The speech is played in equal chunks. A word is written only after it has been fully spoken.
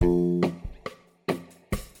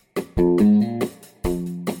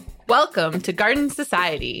Welcome to Garden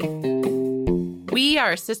Society. We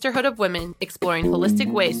are a sisterhood of women exploring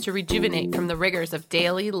holistic ways to rejuvenate from the rigors of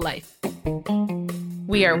daily life.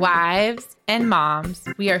 We are wives and moms.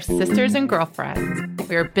 We are sisters and girlfriends.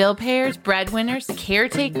 We are bill payers, breadwinners,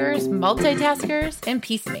 caretakers, multitaskers, and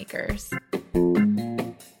peacemakers.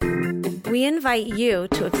 We invite you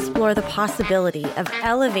to explore the possibility of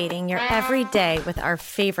elevating your everyday with our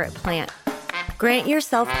favorite plant. Grant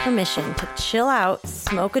yourself permission to chill out,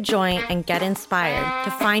 smoke a joint, and get inspired to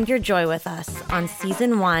find your joy with us on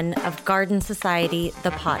Season 1 of Garden Society, the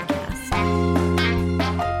podcast.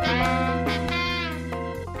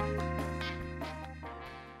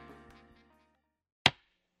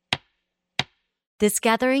 This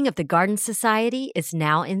gathering of the Garden Society is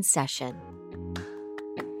now in session.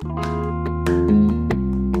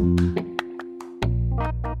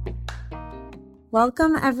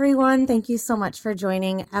 Welcome, everyone. Thank you so much for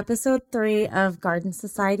joining episode 3 of Garden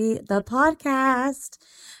Society, the podcast.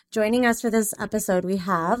 Joining us for this episode, we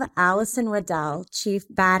have Allison Waddell, Chief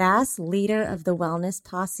Badass, leader of the Wellness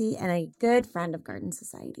Posse, and a good friend of Garden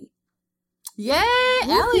Society. Yay!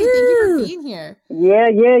 Allie, thank you for being here.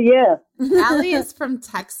 Yeah. Allie is from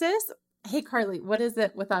Texas. Hey, Carly, what is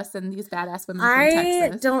it with us and these badass women from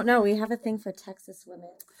Texas? I don't know. We have a thing for Texas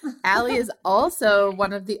women. Allie is also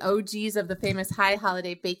one of the OGs of the famous High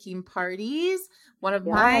Holiday Baking Parties. One of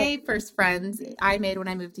my first friends I made when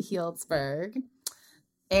I moved to Healdsburg.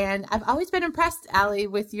 And I've always been impressed, Allie,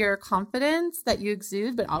 with your confidence that you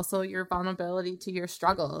exude, but also your vulnerability to your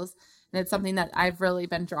struggles. And it's something that I've really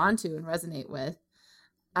been drawn to and resonate with.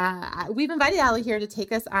 We've invited Allie here to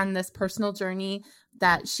take us on this personal journey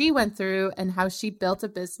that she went through and how she built a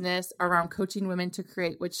business around coaching women to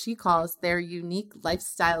create what she calls their unique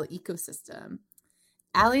lifestyle ecosystem.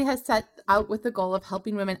 Allie has set out with the goal of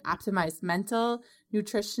helping women optimize mental,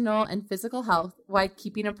 nutritional, and physical health while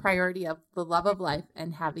keeping a priority of the love of life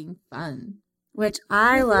and having fun. Which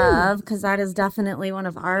I love, because that is definitely one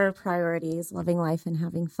of our priorities, loving life and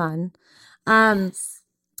having fun.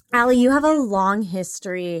 Allie, you have a long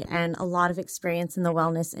history and a lot of experience in the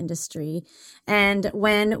wellness industry. And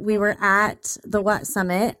when we were at the What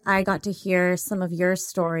Summit, I got to hear some of your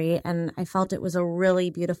story, and I felt it was a really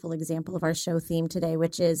beautiful example of our show theme today,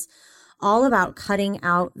 which is all about cutting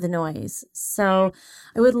out the noise. So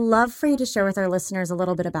I would love for you to share with our listeners a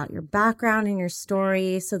little bit about your background and your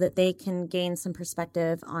story so that they can gain some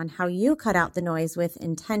perspective on how you cut out the noise with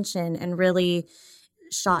intention and really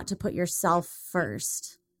shot to put yourself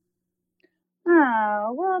first.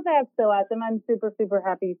 Oh, well, that's so awesome. I'm super, super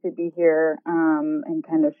happy to be here and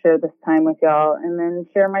kind of share this time with y'all and then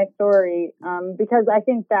share my story because I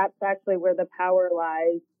think that's actually where the power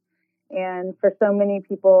lies. And for so many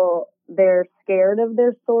people, they're scared of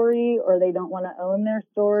their story, or they don't want to own their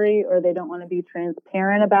story, or they don't want to be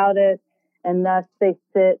transparent about it. And thus they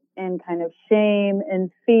sit in kind of shame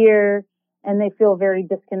and fear, and they feel very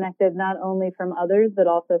disconnected, not only from others, but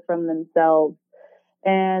also from themselves.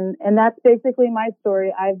 And that's basically my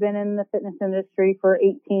story. I've been in the fitness industry for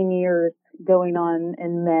 18 years going on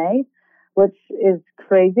in May, which is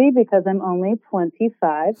crazy because I'm only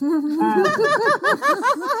 25.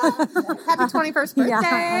 Happy 21st birthday.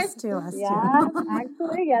 Yeah, us too.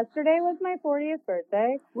 Actually, yesterday was my 40th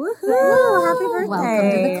birthday. Woohoo! So, Happy birthday. Welcome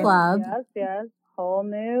to the club. Yes. Whole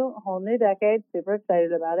new decade. Super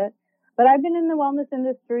excited about it. But I've been in the wellness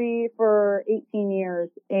industry for 18 years,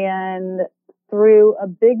 and through a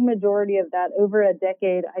big majority of that, over a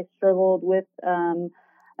decade, I struggled with an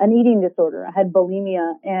eating disorder. I had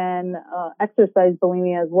bulimia and exercise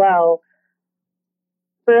bulimia as well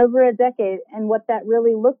for over a decade. And what that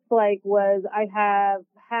really looked like was I have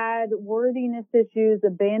had worthiness issues,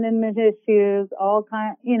 abandonment issues, all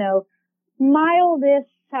kind, mildish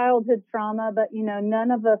childhood trauma, but,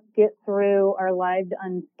 none of us get through our lives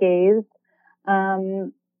unscathed.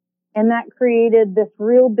 And that created this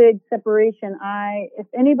real big separation. If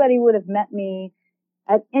anybody would have met me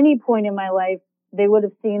at any point in my life, they would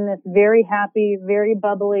have seen this very happy, very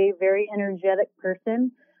bubbly, very energetic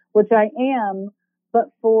person, which I am.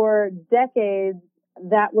 But for decades,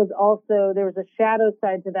 there was a shadow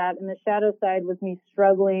side to that. And the shadow side was me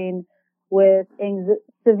struggling with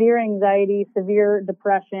severe anxiety, severe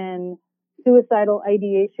depression, suicidal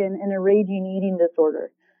ideation, and a raging eating disorder.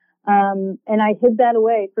 And I hid that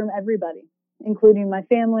away from everybody, including my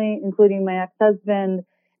family, including my ex-husband.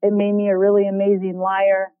 It made me a really amazing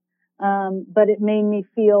liar. But it made me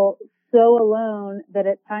feel so alone that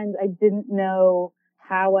at times I didn't know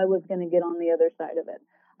how I was going to get on the other side of it.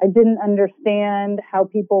 I didn't understand how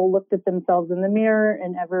people looked at themselves in the mirror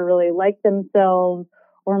and ever really liked themselves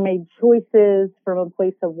or made choices from a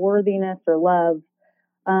place of worthiness or love.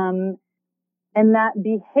 And that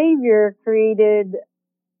behavior created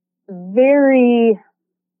very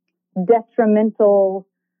detrimental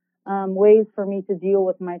ways for me to deal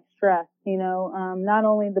with my stress, not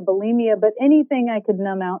only the bulimia, but anything I could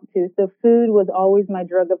numb out to. So food was always my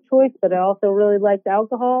drug of choice, but I also really liked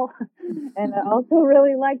alcohol and I also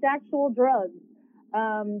really liked actual drugs.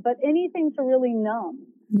 But anything to really numb,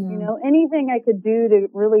 anything I could do to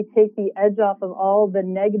really take the edge off of all the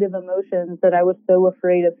negative emotions that I was so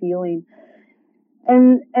afraid of feeling.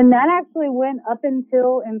 And that actually went up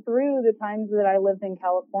until and through the times that I lived in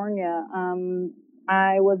California.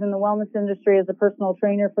 I was in the wellness industry as a personal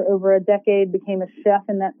trainer for over a decade, became a chef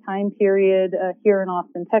in that time period here in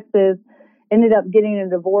Austin, Texas, ended up getting a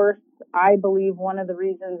divorce. I believe one of the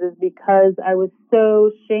reasons is because I was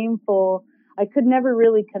so shameful. I could never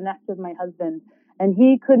really connect with my husband. And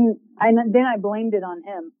he couldn't, then I blamed it on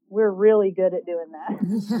him. We're really good at doing that.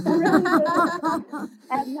 Really good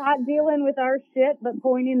at not dealing with our shit, but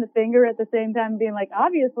pointing the finger at the same time, being like,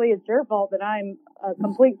 obviously it's your fault that I'm a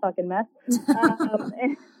complete fucking mess.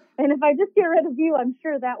 And if I just get rid of you, I'm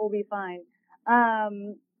sure that will be fine.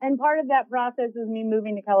 And part of that process is me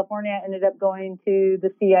moving to California. I ended up going to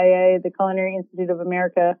the CIA, the Culinary Institute of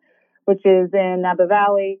America, which is in Napa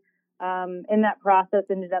Valley. In that process,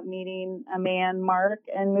 ended up meeting a man, Mark,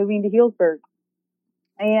 and moving to Healdsburg.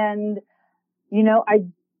 And, I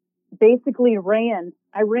basically ran.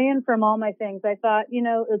 I ran from all my things. I thought,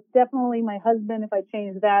 it's definitely my husband. If I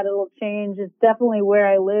change that, it'll change. It's definitely where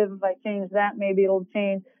I live. If I change that, maybe it'll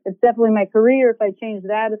change. It's definitely my career. If I change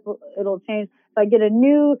that, it'll change. If I get a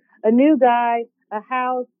new guy, a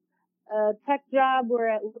house, a tech job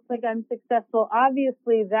where it looks like I'm successful,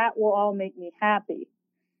 obviously that will all make me happy.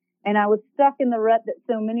 And I was stuck in the rut that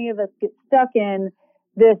so many of us get stuck in,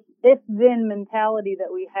 this if-then mentality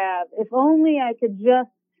that we have. If only I could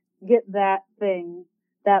just get that thing,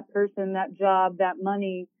 that person, that job, that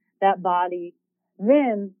money, that body,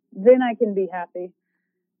 then I can be happy.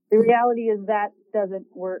 The reality is that doesn't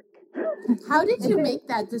work. How did you make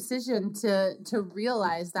that decision to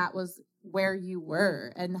realize that was where you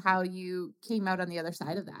were and how you came out on the other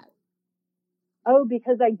side of that? Oh,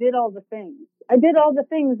 because I did all the things. I did all the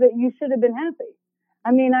things that you should have been happy.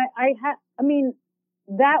 I mean,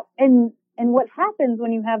 and what happens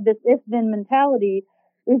when you have this if-then mentality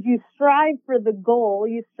is you strive for the goal,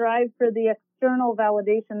 you strive for the external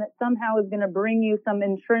validation that somehow is going to bring you some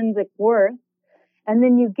intrinsic worth, and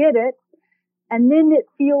then you get it, and then it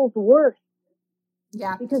feels worse.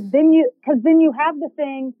 Yeah. Because then you have the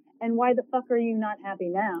thing, and why the fuck are you not happy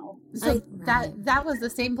now? So that was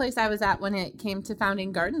the same place I was at when it came to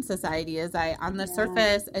founding Garden Society. Is I on the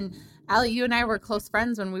surface, and Allie, you and I were close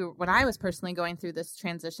friends when I was personally going through this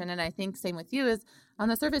transition, and I think same with you. Is on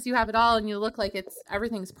the surface you have it all and you look like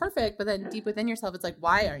everything's perfect, but then deep within yourself it's like,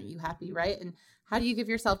 why aren't you happy, right? And how do you give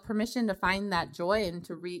yourself permission to find that joy and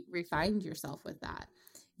to refine yourself with that?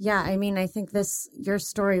 Yeah, I mean, I think your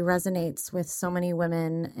story resonates with so many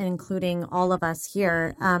women, including all of us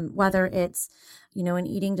here, whether it's, an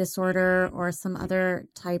eating disorder or some other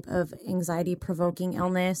type of anxiety-provoking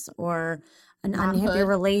illness or an unhappy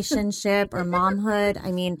relationship or momhood.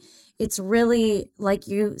 I mean, it's really, like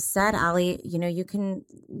you said, Allie, you can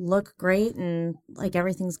look great and like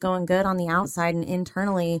everything's going good on the outside, and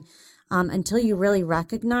internally, until you really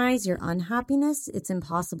recognize your unhappiness, it's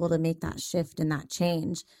impossible to make that shift and that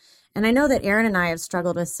change. And I know that Erin and I have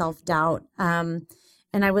struggled with self-doubt. And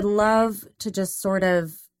I would love to just sort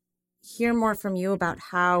of hear more from you about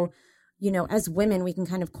how, as women, we can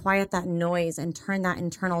kind of quiet that noise and turn that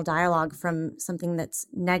internal dialogue from something that's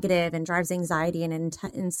negative and drives anxiety and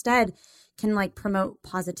instead can like promote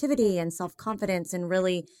positivity and self-confidence and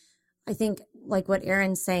really, I think, like what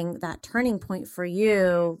Erin's saying, that turning point for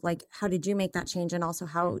you, like how did you make that change? And also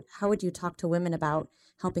how would you talk to women about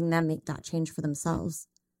helping them make that change for themselves?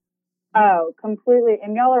 Oh, completely.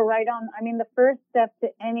 And y'all are right on. I mean, the first step to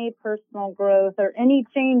any personal growth or any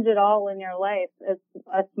change at all in your life,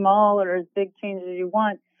 as small or as big change as you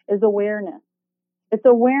want, is awareness. It's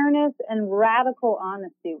awareness and radical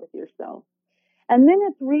honesty with yourself. And then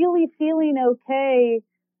it's really feeling okay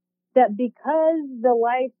that because the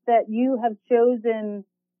life that you have chosen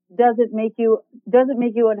doesn't make you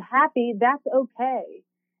unhappy, that's okay.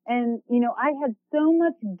 And, I had so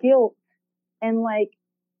much guilt and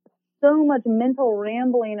so much mental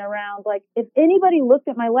rambling around, like, if anybody looked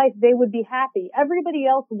at my life, they would be happy. Everybody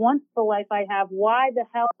else wants the life I have. Why the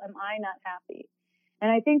hell am I not happy? And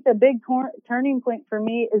I think the big turning point for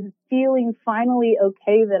me is feeling finally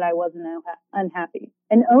okay that I wasn't unhappy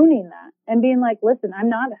and owning that and being like, listen, I'm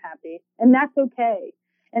not happy and that's okay.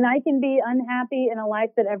 And I can be unhappy in a life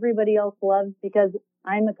that everybody else loves because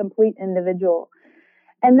I'm a complete individual.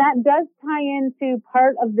 And that does tie into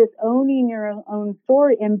part of this owning your own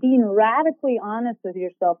story and being radically honest with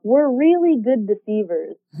yourself. We're really good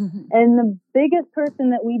deceivers. And the biggest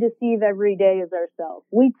person that we deceive every day is ourselves.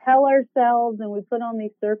 We tell ourselves and we put on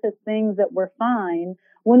these surface things that we're fine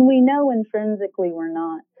when we know intrinsically we're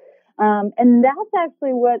not. And that's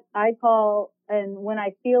actually what I call, and when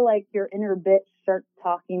I feel like your inner bitch starts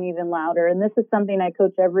talking even louder, and this is something I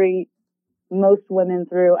coach most women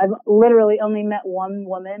through. I've literally only met one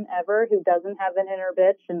woman ever who doesn't have an inner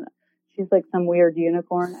bitch, and she's like some weird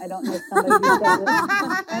unicorn. I don't know if somebody who does it.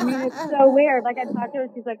 I mean, it's so weird. Like, I talked to her,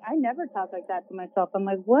 she's like, I never talk like that to myself. I'm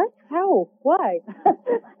like, what? How? Why?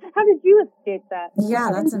 How did you escape that? Yeah,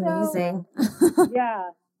 that's amazing. Yeah.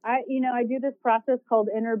 I do this process called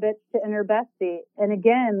inner bitch to inner bestie. And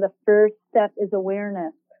again, the first step is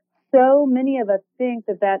awareness. So many of us think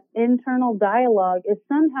that internal dialogue is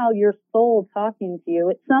somehow your soul talking to you.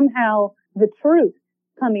 It's somehow the truth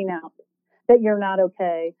coming out, that you're not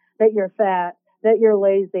okay, that you're fat, that you're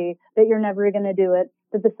lazy, that you're never going to do it,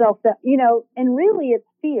 that the and really it's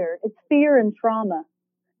fear. It's fear and trauma.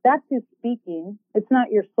 That's who's speaking. It's not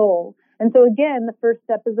your soul. And so again, the first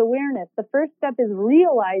step is awareness. The first step is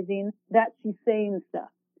realizing that she's saying stuff.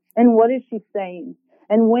 And what is she saying?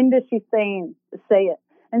 And when does she say it?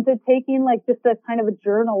 And so taking like just a kind of a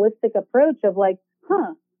journalistic approach of like,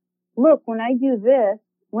 look, when I do this,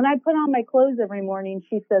 when I put on my clothes every morning,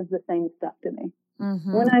 she says the same stuff to me.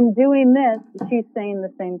 Mm-hmm. When I'm doing this, she's saying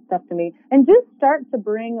the same stuff to me. And just start to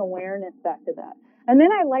bring awareness back to that. And then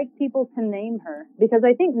I like people to name her, because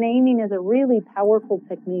I think naming is a really powerful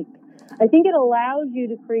technique. I think it allows you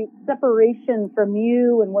to create separation from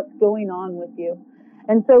you and what's going on with you.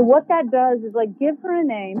 And so what that does is like give her a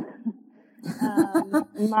name.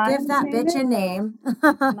 Give that bitch a name.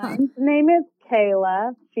 Mine's name is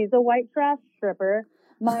Kayla. She's a white trash stripper.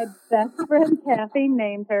 My best friend Kathy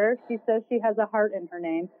named her. She says she has a heart in her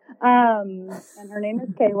name. And her name is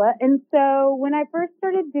Kayla. And so when I first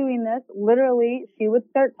started doing this, literally she would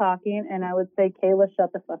start talking and I would say, Kayla,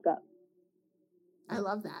 shut the fuck up. I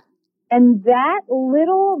love that. And that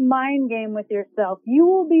little mind game with yourself, you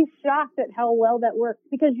will be shocked at how well that works,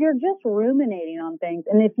 because you're just ruminating on things.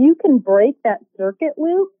 And if you can break that circuit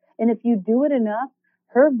loop, and if you do it enough,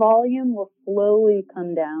 her volume will slowly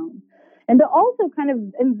come down. And to also kind of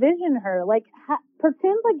envision her, like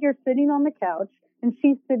pretend like you're sitting on the couch and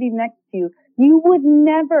she's sitting next to you. You would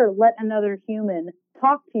never let another human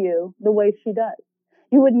talk to you the way she does.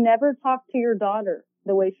 You would never talk to your daughter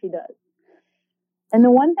the way she does. And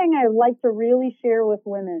the one thing I like to really share with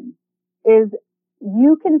women is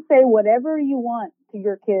you can say whatever you want to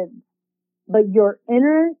your kids, but your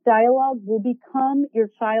inner dialogue will become your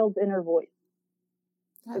child's inner voice.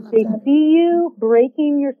 If they see you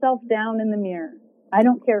breaking yourself down in the mirror, I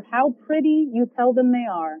don't care how pretty you tell them they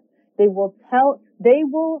are, they will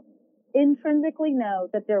intrinsically know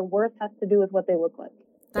that their worth has to do with what they look like.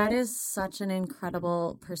 That is such an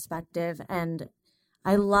incredible perspective. And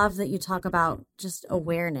I love that you talk about just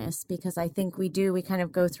awareness, because I think we kind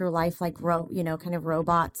of go through life like, kind of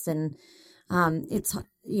robots. And it's,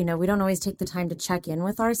 we don't always take the time to check in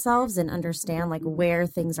with ourselves and understand like where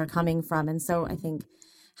things are coming from. And so I think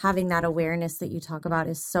having that awareness that you talk about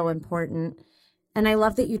is so important. And I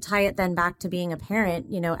love that you tie it then back to being a parent.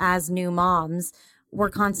 As new moms, we're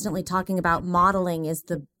constantly talking about modeling is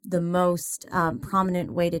the most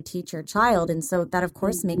prominent way to teach your child. And so that, of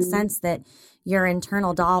course, makes sense that your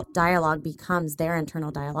internal dialogue becomes their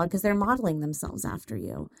internal dialogue, because they're modeling themselves after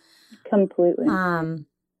you. Completely.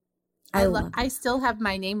 I still have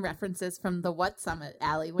my name references from the What Summit,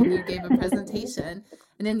 Allie, when you gave a presentation.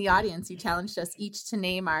 And in the audience, you challenged us each to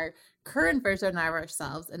name our current version of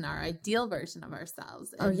ourselves and our ideal version of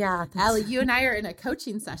ourselves. And Allie, you and I are in a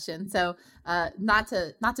coaching session. So not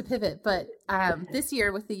to pivot, but this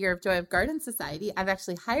year with the Year of Joy of Garden Society, I've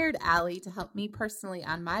actually hired Allie to help me personally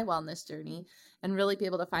on my wellness journey and really be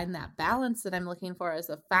able to find that balance that I'm looking for as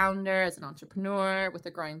a founder, as an entrepreneur with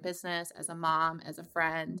a growing business, as a mom, as a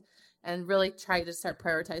friend, and really try to start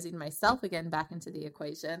prioritizing myself again back into the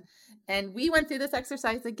equation. And we went through this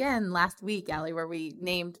exercise again last week, Allie, where we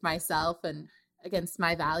named myself and against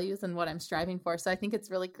my values and what I'm striving for. So I think it's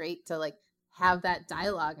really great to like have that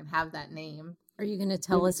dialogue and have that name. Are you going to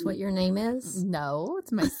tell us what your name is? No,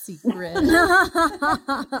 it's my secret.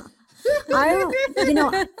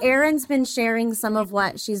 Erin's been sharing some of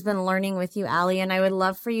what she's been learning with you, Allie, and I would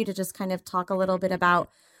love for you to just kind of talk a little bit about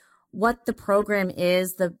what the program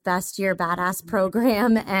is, the Best Year Badass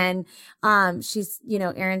program. And she's,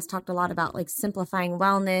 Erin's talked a lot about like simplifying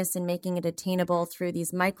wellness and making it attainable through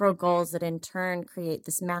these micro goals that in turn create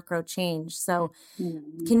this macro change. So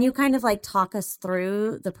can you kind of like talk us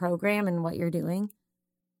through the program and what you're doing?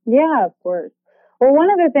 Yeah, of course. Well, one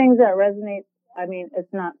of the things that resonates, I mean,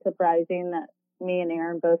 it's not surprising that me and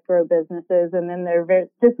Erin both grow businesses, and then they're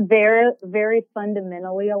very, very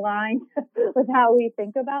fundamentally aligned with how we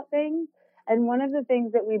think about things. And one of the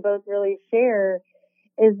things that we both really share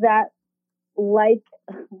is that, like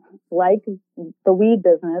the weed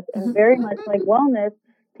business, and very much like wellness,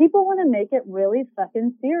 people want to make it really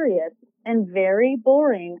fucking serious and very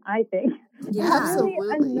boring. I think, Yeah, absolutely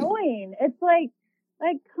really annoying. It's like,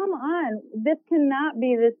 come on, this cannot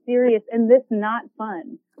be this serious and this not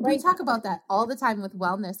fun. We talk about that all the time with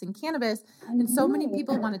wellness and cannabis. And so many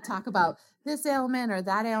people want to talk about this ailment or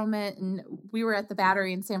that ailment. And we were at the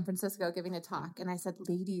Battery in San Francisco giving a talk. And I said,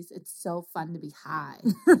 ladies, it's so fun to be high.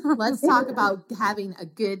 Let's talk about having a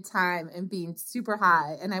good time and being super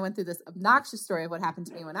high. And I went through this obnoxious story of what happened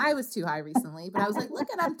to me when I was too high recently. But I was like, look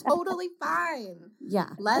I'm totally fine. Yeah.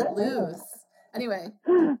 Let loose. Anyway,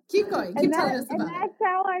 keep going. Keep telling us about it. And that's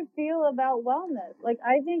how I feel about wellness. Like,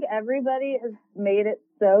 I think everybody has made it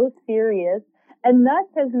so serious and thus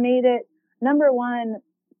has made it, number one,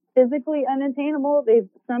 physically unattainable. They've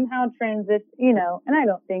somehow transitioned, and I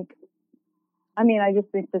just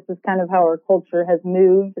think this is kind of how our culture has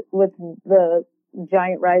moved with the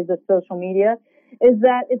giant rise of social media, is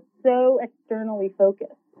that it's so externally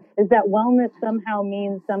focused, is that wellness somehow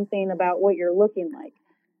means something about what you're looking like.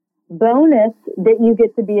 Bonus that you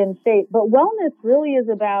get to be in shape. But wellness really is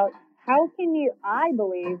about I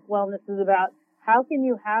believe wellness is about how can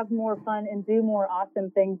you have more fun and do more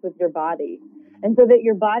awesome things with your body. And so that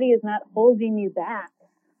your body is not holding you back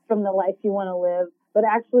from the life you want to live, but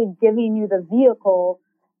actually giving you the vehicle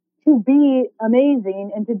to be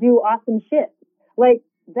amazing and to do awesome shit. Like,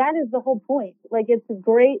 that is the whole point. Like, it's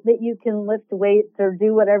great that you can lift weights or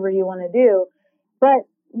do whatever you want to do, but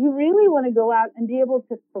you really want to go out and be able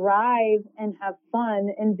to thrive and have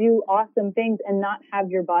fun and do awesome things and not have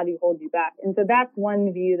your body hold you back. And so that's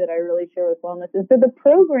one view that I really share with wellness. And so the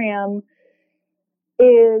program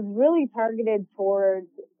is really targeted towards,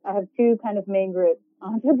 I have two kind of main groups,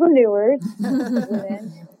 entrepreneurs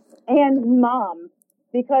women, and moms,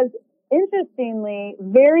 because interestingly,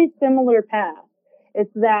 very similar path.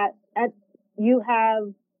 It's that you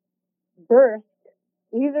have birthed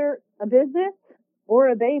either a business or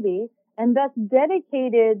a baby, and thus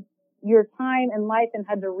dedicated your time and life and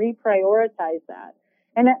had to reprioritize that.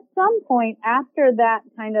 And at some point after that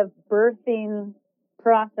kind of birthing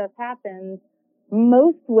process happens,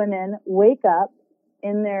 most women wake up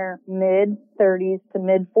in their mid 30s to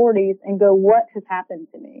mid 40s and go, what has happened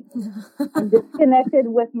to me? I'm disconnected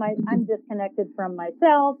from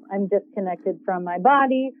myself. I'm disconnected from my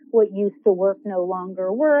body. What used to work no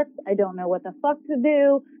longer works. I don't know what the fuck to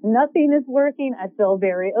do. Nothing is working. I feel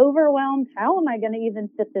very overwhelmed. How am I going to even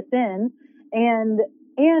fit this in? And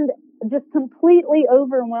just completely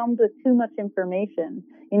overwhelmed with too much information.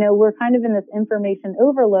 We're kind of in this information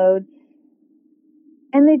overload.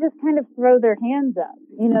 And they just kind of throw their hands up.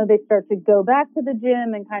 They start to go back to the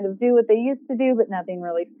gym and kind of do what they used to do, but nothing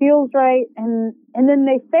really feels right. And then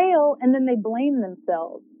they fail, and then they blame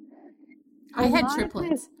themselves. I had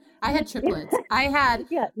triplets. I had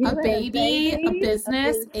a baby, a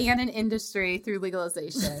business, and an industry through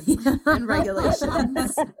legalization and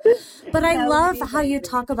regulations. But I love how you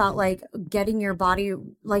talk about like getting your body,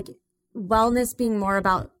 like wellness being more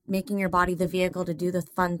about making your body the vehicle to do the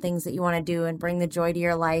fun things that you want to do and bring the joy to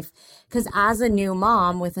your life. Because as a new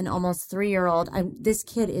mom with an almost 3-year-old, this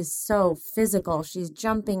kid is so physical. She's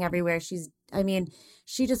jumping everywhere. She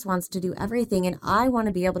just wants to do everything. And I want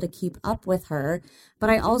to be able to keep up with her. But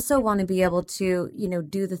I also want to be able to,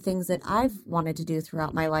 do the things that I've wanted to do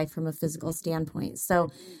throughout my life from a physical standpoint. So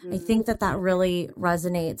I think that really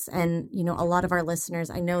resonates. And, a lot of our listeners,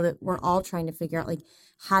 I know that we're all trying to figure out, like,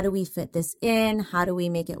 how do we fit this in? How do we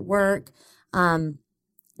make it work? And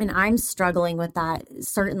I'm struggling with that,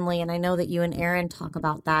 certainly. And I know that you and Erin talk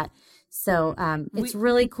about that. So it's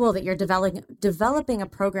really cool that you're developing a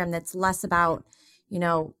program that's less about,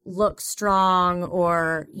 look strong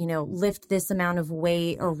or, lift this amount of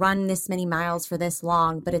weight or run this many miles for this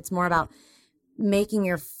long. But it's more about making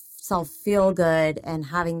yourself feel good and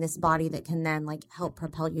having this body that can then like help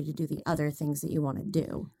propel you to do the other things that you want to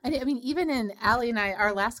do. I mean, even in Allie and I,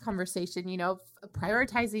 our last conversation,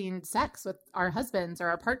 prioritizing sex with our husbands or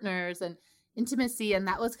our partners and intimacy. And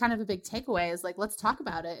that was kind of a big takeaway, is like, let's talk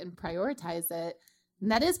about it and prioritize it.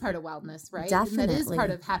 And that is part of wellness, right? Definitely. And that is part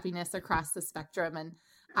of happiness across the spectrum. And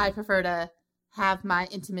I prefer to have my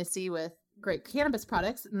intimacy with great cannabis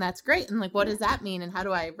products, and that's great. And like, what does that mean? And how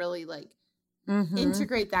do I really like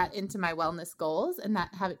integrate that into my wellness goals and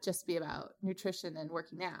not have it just be about nutrition and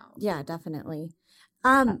working out? Yeah, definitely.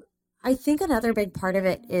 I think another big part of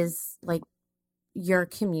it is like your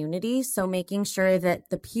community. So making sure that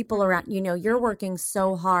the people around, you're working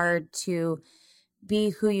so hard to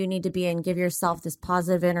be who you need to be and give yourself this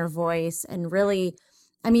positive inner voice. And really,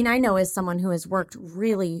 I mean, I know as someone who has worked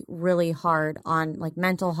really, really hard on like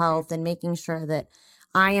mental health and making sure that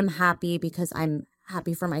I am happy because I'm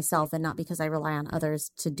happy for myself and not because I rely on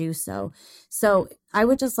others to do so. So I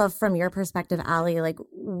would just love from your perspective, Allie, like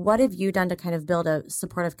what have you done to kind of build a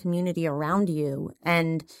supportive community around you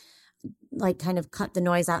and like kind of cut the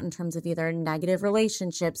noise out in terms of either negative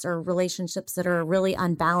relationships or relationships that are really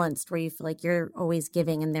unbalanced where you feel like you're always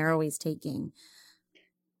giving and they're always taking?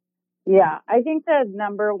 Yeah, I think the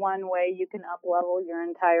number one way you can up level your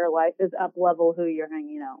entire life is up level who you're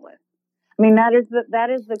hanging out with. I mean, that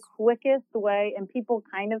is the quickest way, and people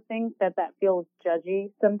kind of think that feels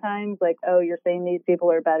judgy sometimes, like, oh, you're saying these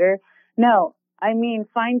people are better. No, I mean,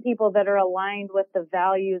 find people that are aligned with the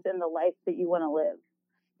values and the life that you want to live,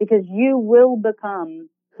 because you will become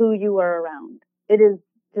who you are around. It is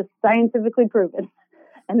just scientifically proven.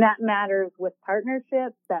 And that matters with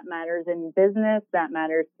partnerships, that matters in business, that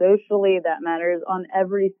matters socially, that matters on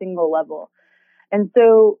every single level. And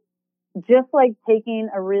so just like taking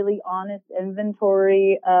a really honest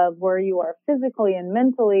inventory of where you are physically and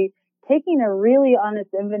mentally, taking a really honest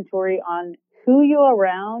inventory on who you're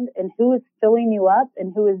around and who is filling you up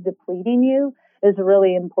and who is depleting you is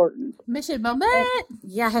really important. Mission moment.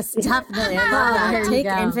 Yes, definitely. I love that. Take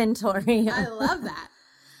inventory. I love that.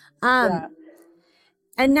 Yeah.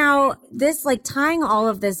 And now this, like tying all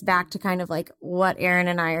of this back to kind of like what Erin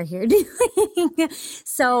and I are here doing.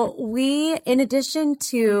 So we, in addition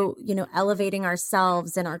to, elevating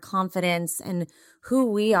ourselves and our confidence and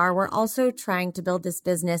who we are, we're also trying to build this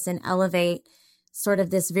business and elevate sort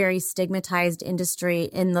of this very stigmatized industry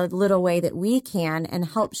in the little way that we can and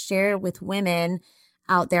help share with women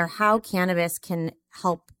out there how cannabis can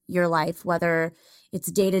help your life, whether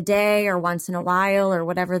it's day to day or once in a while or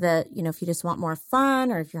whatever if you just want more fun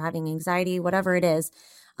or if you're having anxiety, whatever it is.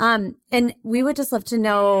 And we would just love to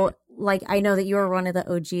know, like, I know that you are one of the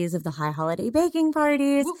OGs of the high holiday baking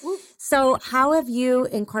parties. Whoop, whoop. So how have you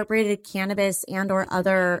incorporated cannabis and or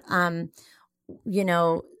other,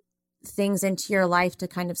 things into your life to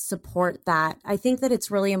kind of support that? I think that it's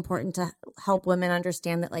really important to help women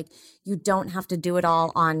understand that like you don't have to do it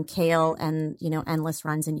all on kale and endless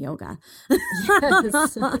runs and yoga.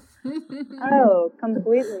 Yes. Oh,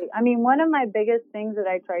 completely. I mean, one of my biggest things that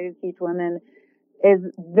I try to teach women is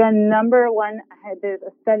the number one. There's a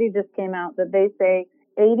study just came out that they say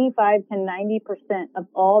 85 to 90% of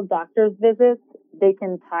all doctor's visits they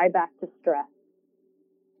can tie back to stress.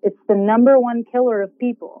 It's the number one killer of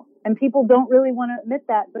people. And people don't really want to admit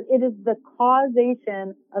that, but it is the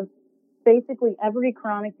causation of basically every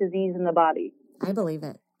chronic disease in the body. I believe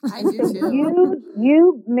it. I do too.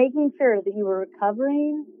 You making sure that you are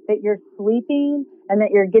recovering, that you're sleeping, and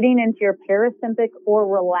that you're getting into your parasympathetic or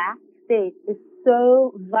relaxed state is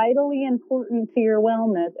so vitally important to your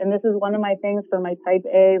wellness. And this is one of my things for my type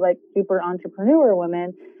A, like super entrepreneur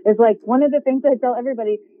women, is like one of the things that I tell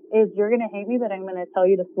everybody is you're going to hate me, but I'm going to tell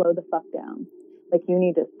you to slow the fuck down. Like you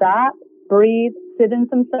need to stop, breathe, sit in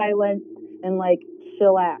some silence, and like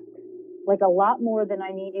chillax. Like a lot more than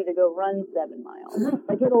I need you to go run 7 miles.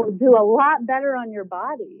 Like it'll do a lot better on your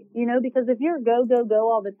body, because if you're go, go,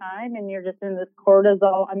 go all the time and you're just in this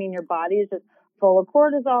cortisol, your body is just full of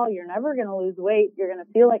cortisol, you're never going to lose weight, you're going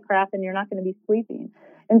to feel like crap, and you're not going to be sleeping.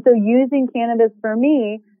 And so using cannabis for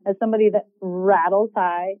me, as somebody that rattles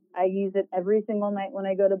high, I use it every single night when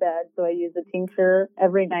I go to bed. So I use a tincture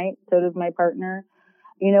every night. So does my partner.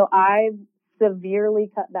 I've severely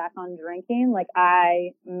cut back on drinking. Like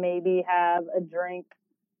I maybe have a drink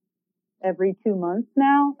every 2 months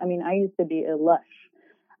now. I used to be a lush.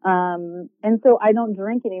 And so I don't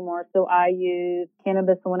drink anymore. So I use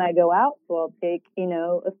cannabis when I go out. So I'll take,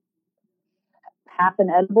 half an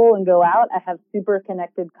edible and go out. I have super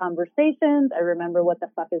connected conversations. I remember what the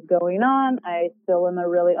fuck is going on. I still am a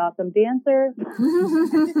really awesome dancer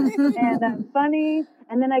and I'm funny.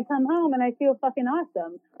 And then I come home and I feel fucking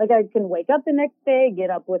awesome. Like I can wake up the next day,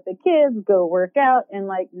 get up with the kids, go work out, and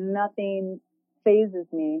like nothing phases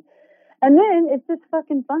me. And then it's just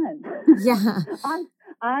fucking fun. Yeah.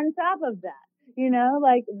 on top of that,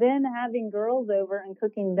 like then having girls over and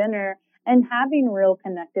cooking dinner and having real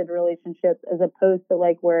connected relationships as opposed to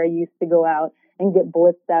like where I used to go out and get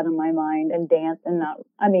blitzed out of my mind and dance and not,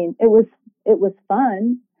 I mean, it was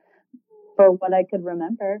fun for what I could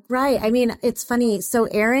remember. Right. I mean, it's funny. So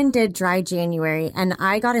Erin did dry January and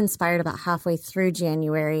I got inspired about halfway through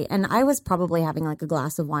January, and I was probably having like a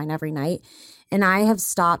glass of wine every night, and I have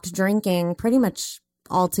stopped drinking pretty much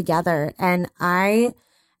altogether. And I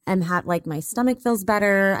am like my stomach feels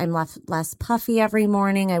better. I'm less puffy every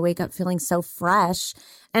morning. I wake up feeling so fresh,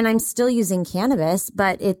 and I'm still using cannabis,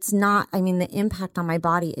 but it's not, I mean, the impact on my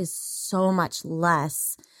body is so much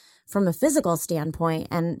less from a physical standpoint.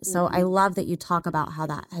 And so I love that you talk about how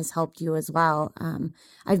that has helped you as well.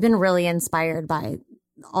 I've been really inspired by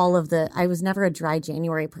all of I was never a dry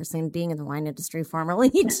January person, being in the wine industry formerly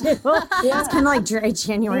too. It's kind of like dry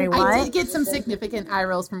January. What? I did get some significant eye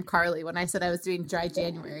rolls from Carly when I said I was doing dry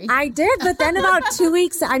January. I did, but then about 2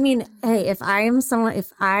 weeks, I mean, hey, if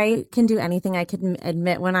I can do anything, I can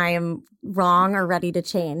admit when I am wrong or ready to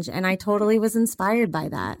change. And I totally was inspired by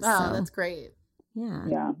that. Oh, so. That's great.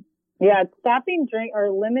 Yeah. Yeah, stopping drink or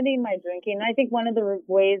limiting my drinking. I think one of the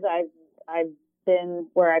ways I've been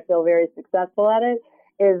where I feel very successful at it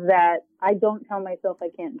is that I don't tell myself I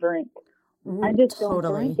can't drink. I just don't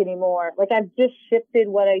drink anymore. Like, I've just shifted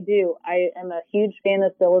what I do. I am a huge fan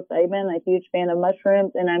of psilocybin, a huge fan of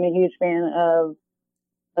mushrooms, and I'm a huge fan of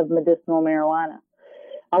medicinal marijuana.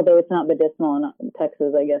 Although it's not medicinal in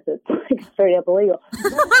Texas, I guess it's like straight up illegal.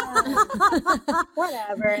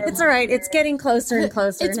 Whatever. It's all right. It's getting closer and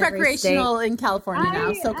closer. It's recreational in California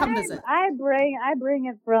now, so come visit. I bring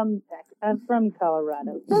it from Texas. I'm from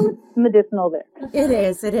Colorado, so it's medicinal there. It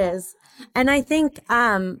is. And I think,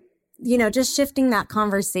 just shifting that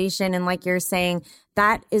conversation, and like you're saying,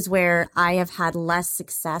 that is where I have had less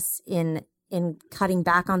success in cutting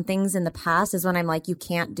back on things in the past, is when I'm like, you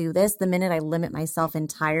can't do this. The minute I limit myself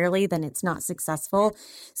entirely, then it's not successful.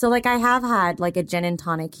 So like I have had like a gin and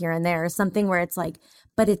tonic here and there, or something where it's like,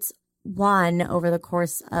 but it's one over the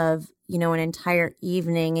course of, an entire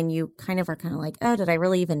evening, and you kind of are like, oh, did I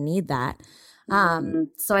really even need that?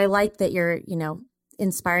 So I like that you're,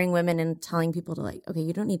 inspiring women and telling people to like, okay,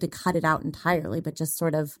 you don't need to cut it out entirely, but just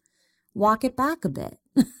sort of walk it back a bit.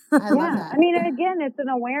 I love that. I mean, again, it's an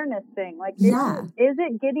awareness thing. Like, is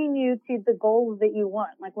it getting you to the goals that you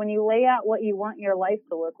want? Like, when you lay out what you want your life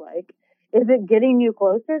to look like, is it getting you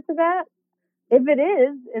closer to that? If it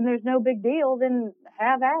is, and there's no big deal, then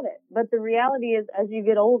have at it. But the reality is, as you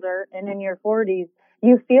get older and in your 40s,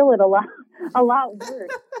 you feel it a lot worse.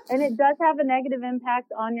 And it does have a negative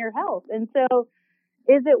impact on your health. And so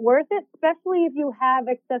is it worth it? Especially if you have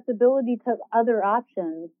accessibility to other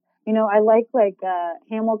options. I like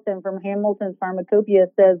Hamilton from Hamilton's Pharmacopoeia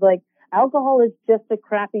says, like, alcohol is just a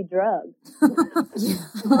crappy drug.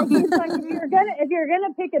 It's like, if you're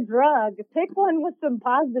gonna pick a drug, pick one with some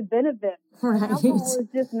positive benefits. Right. Alcohol is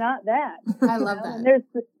just not that. I love that. And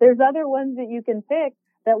there's other ones that you can pick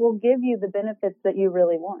that will give you the benefits that you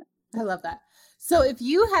really want. I love that. So if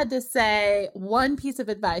you had to say one piece of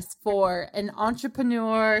advice for an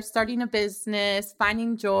entrepreneur starting a business,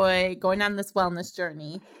 finding joy, going on this wellness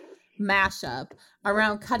journey, mashup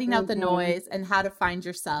around cutting out the noise and how to find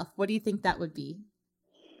yourself, what do you think that would be?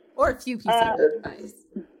 Or a few pieces of advice.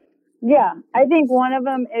 Yeah, I think one of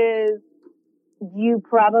them is you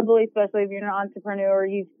probably, especially if you're an entrepreneur,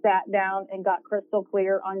 you've sat down and got crystal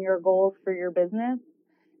clear on your goals for your business,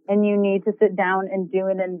 and you need to sit down and do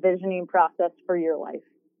an envisioning process for your life.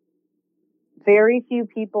 Very few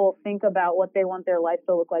people think about what they want their life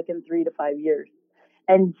to look like in 3 to 5 years.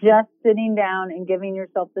 And just sitting down and giving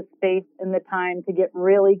yourself the space and the time to get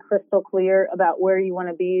really crystal clear about where you want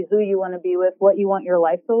to be, who you want to be with, what you want your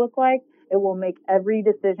life to look like, it will make every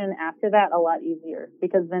decision after that a lot easier,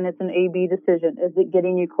 because then it's an A-B decision. Is it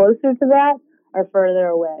getting you closer to that or further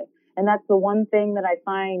away? And that's the one thing that I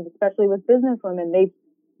find, especially with business women,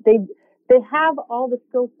 they have all the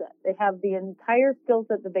skill set. They have the entire skill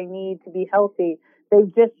set that they need to be healthy.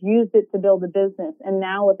 They've just used it to build a business. And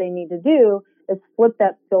now what they need to do is flip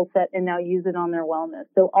that skill set and now use it on their wellness.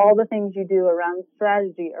 So all the things you do around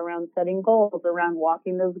strategy, around setting goals, around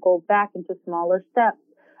walking those goals back into smaller steps,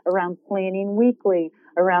 around planning weekly,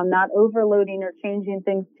 around not overloading or changing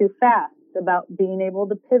things too fast, about being able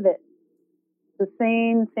to pivot. The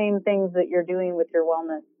same things that you're doing with your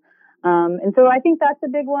wellness. And so I think that's a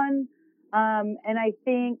big one. And I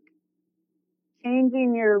think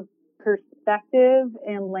changing your perspective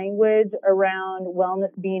and language around wellness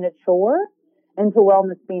being a chore and to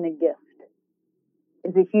wellness being a gift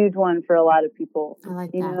is a huge one for a lot of people. I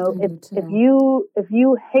like you that. know, if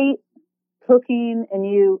you hate cooking and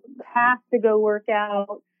you have to go work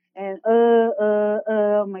out and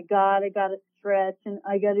oh my God, I gotta stretch and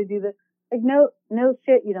I gotta do this. Like, no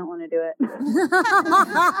shit, you don't want to do it.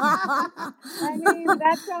 I mean,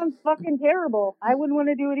 that sounds fucking terrible. I wouldn't want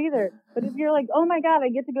to do it either. But if you're like, oh my God, I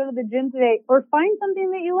get to go to the gym today, or find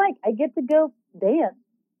something that you like. I get to go dance,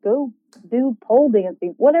 go do pole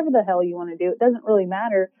dancing, whatever the hell you want to do. It doesn't really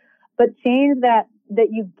matter. But change that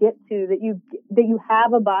you get to, that you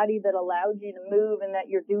have a body that allows you to move, and that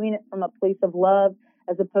you're doing it from a place of love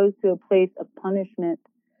as opposed to a place of punishment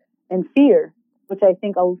and fear, which I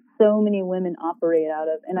think so many women operate out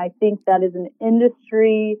of. And I think that is an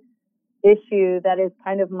industry issue that is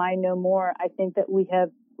kind of my no more. I think that we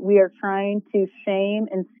are trying to shame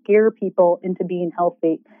and scare people into being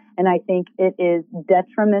healthy. And I think it is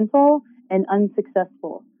detrimental and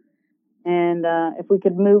unsuccessful. And if we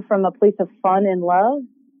could move from a place of fun and love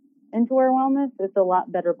into our wellness, it's a lot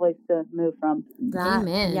better place to move from.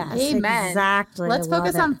 Amen. Yes, Amen. Exactly. Let's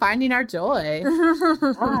focus on finding our joy.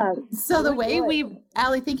 So the way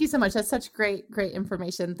Allie, thank you so much. That's such great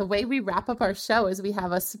information. The way we wrap up our show is we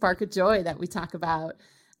have a spark of joy that we talk about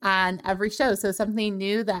on every show. So something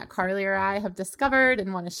new that Carly or I have discovered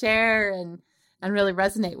and want to share and really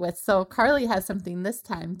resonate with. So Carly has something this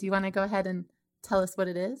time. Do you want to go ahead and tell us what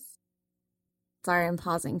it is? Sorry, I'm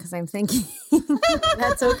pausing because I'm thinking.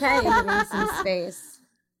 That's okay. Give me some space.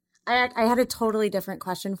 I had a totally different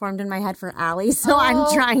question formed in my head for Allie, so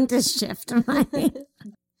I'm trying to shift mine.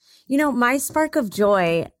 My spark of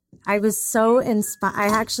joy, I was so inspired. I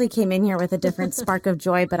actually came in here with a different spark of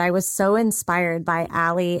joy, but I was so inspired by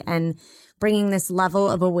Allie and bringing this level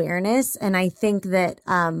of awareness. And I think that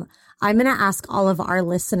I'm going to ask all of our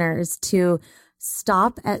listeners to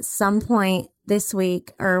stop at some point this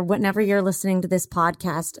week or whenever you're listening to this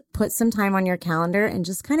podcast, put some time on your calendar and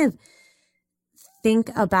just kind of think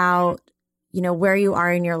about, where you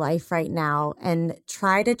are in your life right now and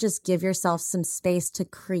try to just give yourself some space to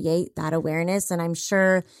create that awareness. And I'm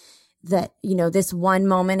sure that, this one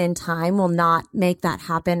moment in time will not make that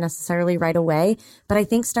happen necessarily right away. But I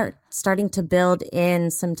think starting to build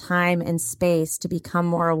in some time and space to become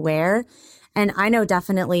more aware. And I know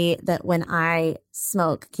definitely that when I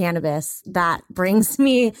smoke cannabis, that brings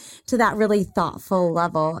me to that really thoughtful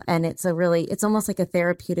level. And it's almost like a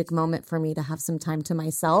therapeutic moment for me to have some time to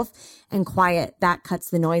myself and quiet. That cuts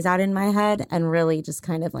the noise out in my head and really just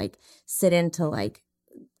kind of like sit into like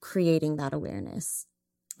creating that awareness.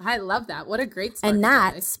 I love that. What a great spark. And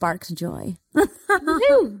that sparks joy.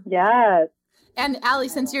 Yes. And Allie,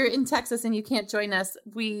 since you're in Texas and you can't join us,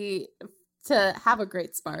 to have a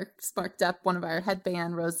great sparked up one of our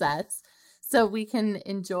headband rosettes so we can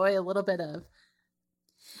enjoy a little bit of.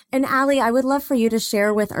 And Allie, I would love for you to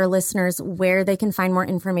share with our listeners where they can find more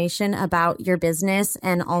information about your business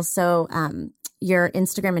and also your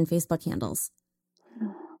Instagram and Facebook handles.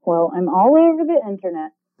 Well, I'm all over the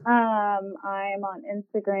internet. I'm on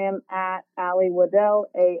Instagram at Allie Waddell,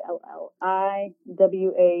 ALLIWADDELL.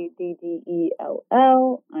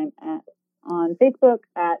 I'm on Facebook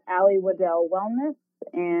at Allie Waddell Wellness,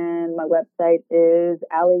 and my website is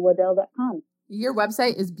alliewaddell.com. Your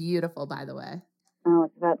website is beautiful, by the way. Oh,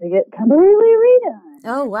 it's about to get completely redone.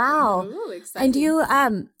 Oh, wow. Ooh, exciting.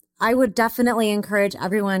 And I would definitely encourage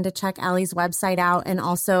everyone to check Allie's website out and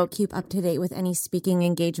also keep up to date with any speaking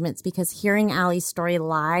engagements, because hearing Allie's story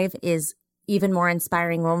live is even more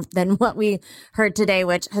inspiring than what we heard today,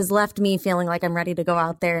 which has left me feeling like I'm ready to go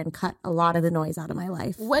out there and cut a lot of the noise out of my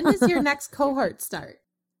life. When does your next cohort start?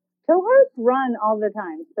 Cohorts run all the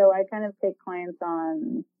time, so I kind of take clients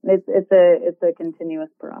on. It's a continuous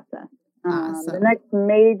process. Awesome. The next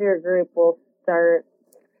major group will start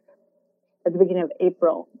at the beginning of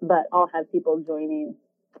April, but I'll have people joining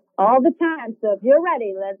all the time. So if you're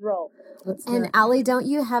ready, let's roll. And Allie, don't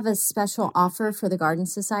you have a special offer for the Garden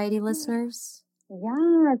Society listeners?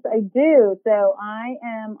 Yes, I do. So I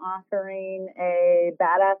am offering a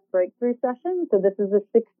badass breakthrough session. So this is a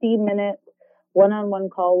 60-minute one-on-one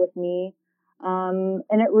call with me. And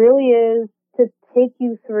it really is to take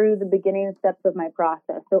you through the beginning steps of my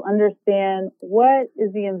process. So understand, what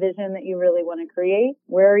is the envision that you really want to create?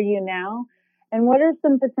 Where are you now? And what are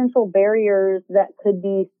some potential barriers that could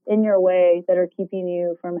be in your way that are keeping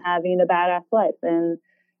you from having a badass life? And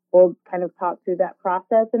we'll kind of talk through that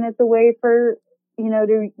process. And it's a way for,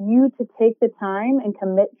 you to take the time and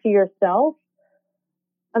commit to yourself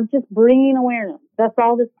of just bringing awareness. That's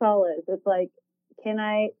all this call is. It's like, can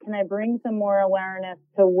I bring some more awareness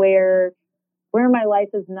to where my life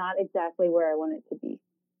is not exactly where I want it to be?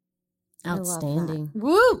 Outstanding.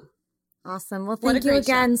 Woo! Awesome. Well, What a thank you great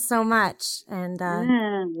again so much. And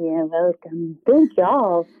Yeah, welcome. Thank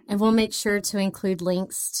y'all. And we'll make sure to include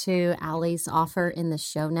links to Allie's offer in the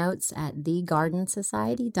show notes at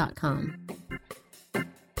thegardensociety.com.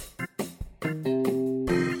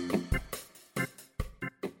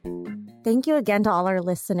 thank you again to all our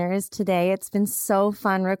listeners today. It's been so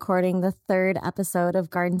fun recording the 3rd episode of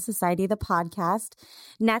Garden Society, the podcast.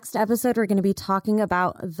 Next episode, we're going to be talking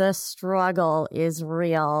about the struggle is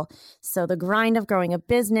real. So the grind of growing a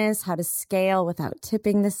business, how to scale without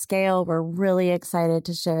tipping the scale. We're really excited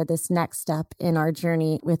to share this next step in our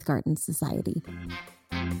journey with Garden Society.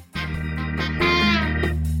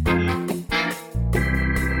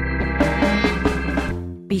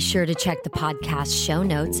 Be sure to check the podcast show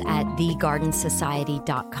notes at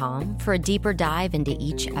thegardensociety.com for a deeper dive into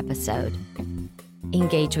each episode.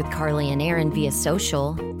 Engage with Carly and Aaron via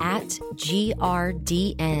social at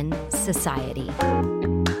GRDN Society.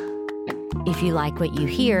 If you like what you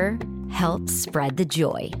hear, help spread the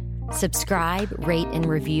joy. Subscribe, rate, and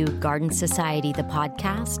review Garden Society, the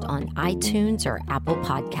podcast on iTunes or Apple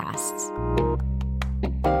Podcasts.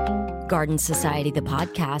 Garden Society, the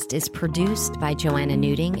podcast, is produced by Joanna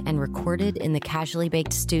Newting and recorded in the Casually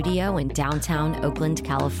Baked studio in downtown Oakland,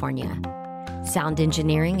 California. Sound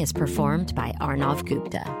engineering is performed by Arnav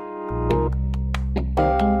Gupta.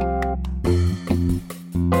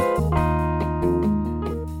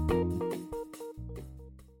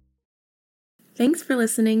 Thanks for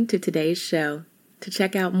listening to today's show. To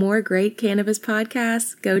check out more great cannabis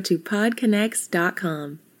podcasts, go to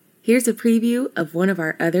podconnects.com. Here's a preview of one of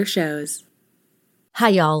our other shows. Hi,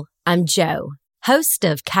 y'all. I'm Jo, host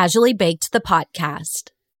of Casually Baked, the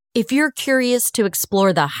podcast. If you're curious to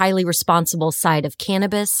explore the highly responsible side of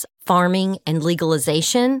cannabis, farming, and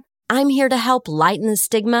legalization, I'm here to help lighten the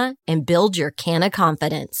stigma and build your canna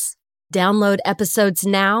confidence. Download episodes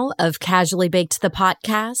now of Casually Baked, the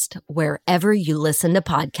podcast, wherever you listen to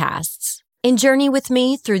podcasts. And journey with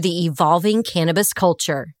me through the evolving cannabis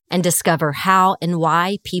culture and discover how and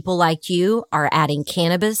why people like you are adding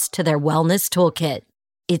cannabis to their wellness toolkit.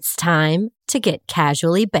 It's time to get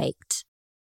casually baked.